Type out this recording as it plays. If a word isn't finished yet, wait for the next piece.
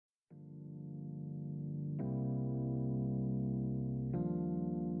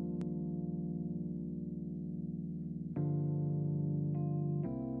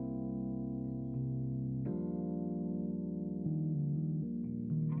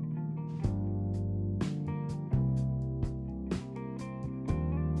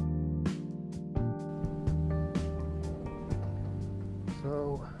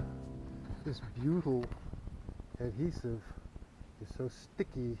This butyl adhesive is so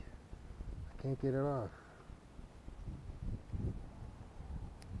sticky, I can't get it off.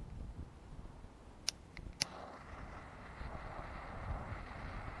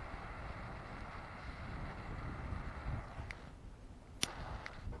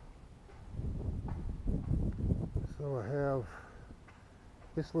 So I have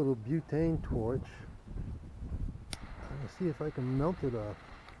this little butane torch. I'm going to see if I can melt it off.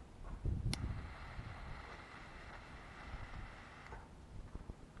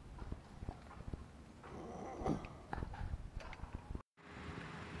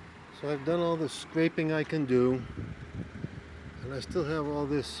 So I've done all the scraping I can do, and I still have all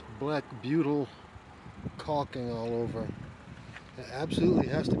this black butyl caulking all over. It absolutely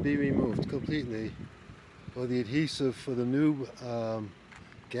has to be removed completely, or the adhesive for the new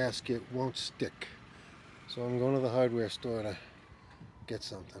gasket won't stick. So I'm going to the hardware store to get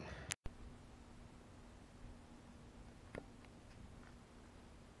something.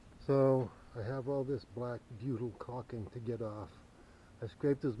 So I have all this black butyl caulking to get off. I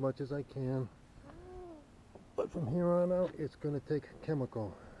scraped as much as I can, but from here on out it's going to take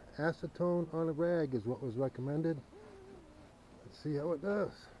chemical. Acetone on a rag is what was recommended. Let's see how it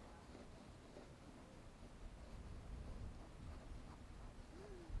does.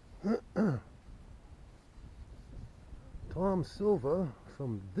 Tom Silva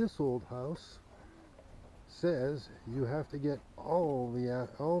from This Old House says you have to get all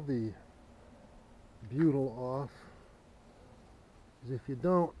the butyl off, because if you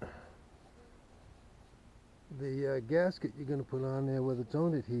don't, the gasket you're going to put on there with its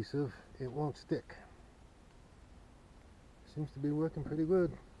own adhesive, it won't stick. Seems to be working pretty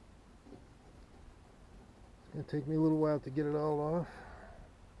good. It's going to take me a little while to get it all off.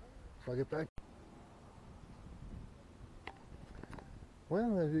 So I'll get back.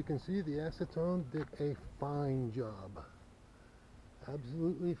 Well, as you can see, the acetone did a fine job.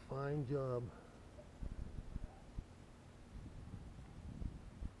 Absolutely fine job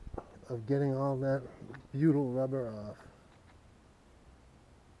of getting all that butyl rubber off.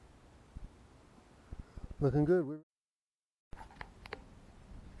 Looking good.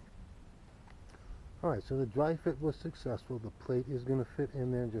 Alright, so the dry fit was successful. The plate is going to fit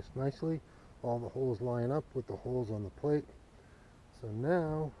in there just nicely. All the holes line up with the holes on the plate. So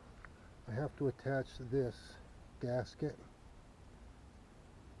now I have to attach this gasket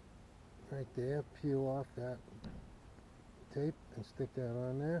right there, peel off that tape and stick that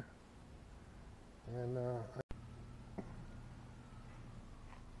on there. And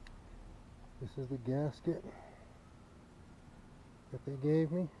this is the gasket that they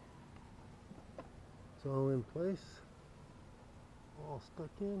gave me. It's all in place, all stuck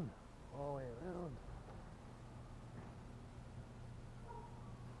in, all the way around.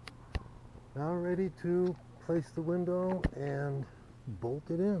 Now ready to place the window and bolt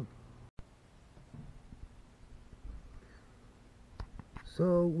it in.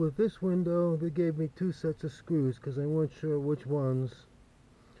 So with this window, they gave me two sets of screws because I weren't sure which ones,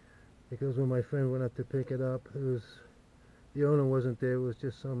 because when my friend went up to pick it up, the owner wasn't there. It was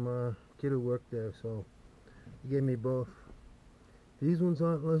just some kid who worked there, so he gave me both. These ones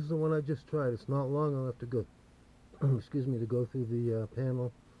aren't. This is the one I just tried. It's not long. I'll have to go excuse me, to go through the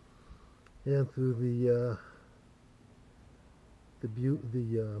panel and through the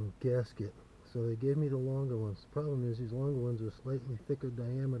gasket. So they gave me the longer ones. The problem is these longer ones are slightly thicker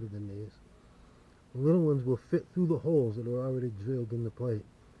diameter than these. The little ones will fit through the holes that are already drilled in the plate.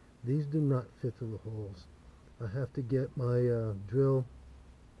 These do not fit through the holes. I have to get my drill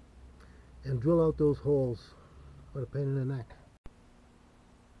and drill out those holes. What a pain in the neck.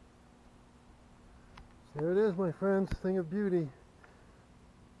 There it is, my friends, thing of beauty.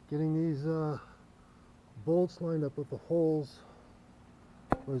 Getting these bolts lined up with the holes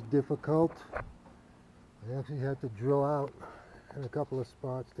was difficult. I actually had to drill out in a couple of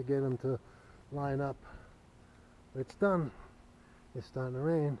spots to get them to line up. But it's done. It's starting to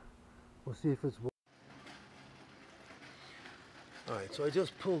rain. We'll see if it's... Alright, so I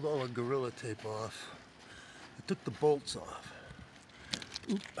just pulled all the Gorilla Tape off. I took the bolts off.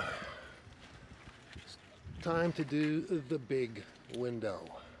 Oop. It's time to do the big window.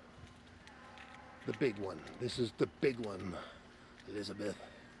 The big one. This is the big one, Elizabeth.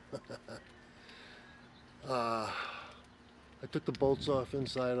 I took the bolts off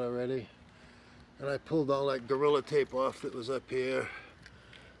inside already, and I pulled all that Gorilla Tape off that was up here.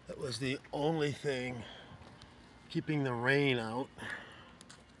 That was the only thing keeping the rain out.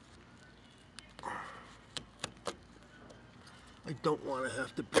 I don't want to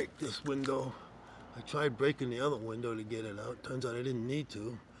have to break this window. I tried breaking the other window to get it out. Turns out I didn't need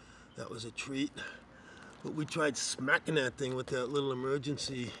to. That was a treat. But we tried smacking that thing with that little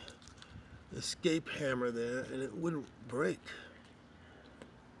emergency escape hammer there, and it wouldn't break.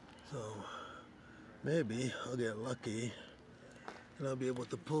 So maybe I'll get lucky and I'll be able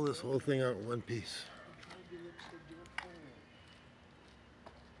to pull this whole thing out in one piece.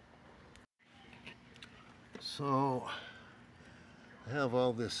 So I have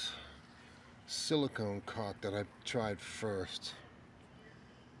all this silicone caulk that I tried first.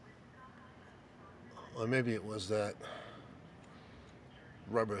 Or maybe it was that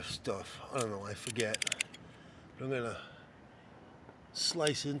rubber stuff. I don't know, I forget. But I'm gonna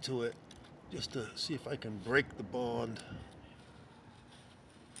slice into it just to see if I can break the bond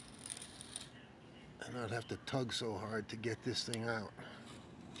and not have to tug so hard to get this thing out.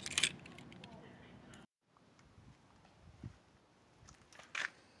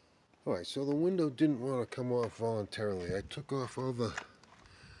 Alright, so the window didn't want to come off voluntarily. I took off all the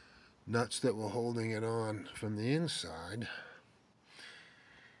nuts that were holding it on from the inside,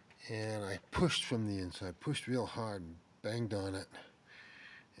 and I pushed from the inside, pushed real hard and banged on it,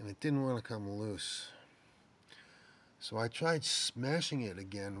 and it didn't want to come loose. So I tried smashing it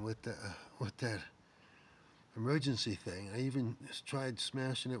again with that emergency thing. I even tried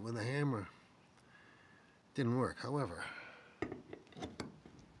smashing it with a hammer. Didn't work. However,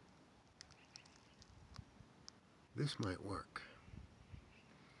 this might work.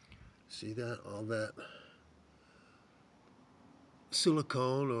 See that? All that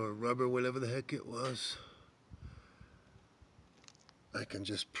silicone or rubber, whatever the heck it was. I can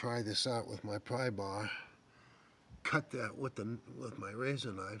just pry this out with my pry bar, cut that with my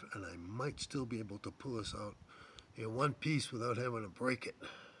razor knife, and I might still be able to pull this out in one piece without having to break it.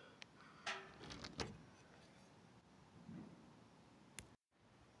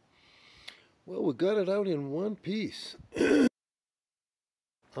 Well, we got it out in one piece.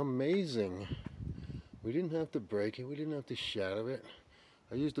 Amazing. We didn't have to break it. We didn't have to shatter it.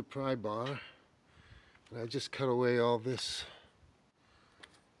 I used a pry bar, and I just cut away all this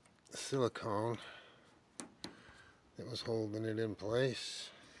silicone that was holding it in place.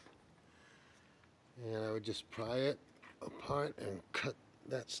 And I would just pry it apart and cut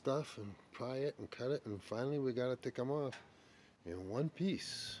that stuff and pry it and cut it, and finally we got it to come off in one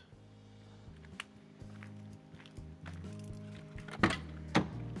piece.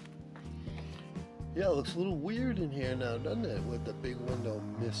 Yeah, it looks a little weird in here now, doesn't it, with the big window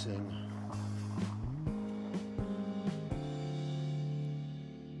missing.